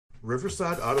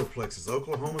Riverside Autoplex is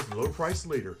Oklahoma's low-price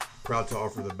leader, proud to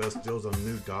offer the best deals on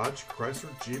new Dodge,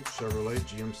 Chrysler, Jeep, Chevrolet,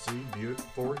 GMC, Buick,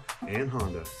 Ford, and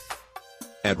Honda.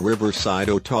 At Riverside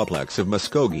Autoplex of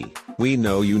Muskogee, we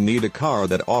know you need a car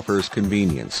that offers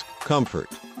convenience, comfort,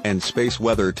 and space,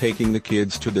 whether taking the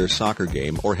kids to their soccer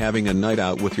game or having a night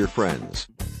out with your friends.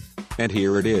 And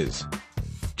here it is.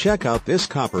 Check out this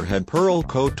Copperhead Pearl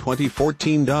Coat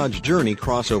 2014 Dodge Journey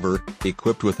crossover,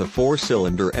 equipped with a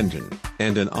 4-cylinder engine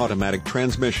and an automatic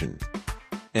transmission.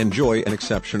 Enjoy an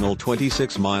exceptional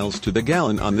 26 miles to the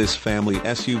gallon on this family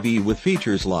SUV with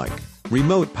features like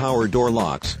remote power door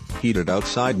locks, heated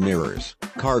outside mirrors,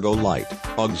 cargo light,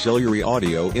 auxiliary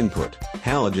audio input,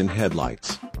 halogen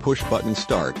headlights, push-button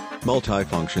start,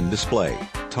 multifunction display,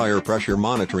 tire pressure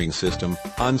monitoring system,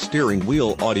 on-steering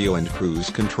wheel audio and cruise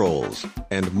controls,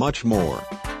 and much more.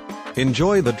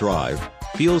 Enjoy the drive,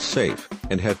 feel safe,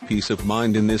 and have peace of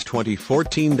mind in this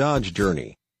 2014 Dodge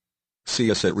Journey.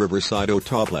 See us at Riverside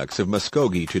Autoplex of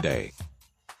Muskogee today.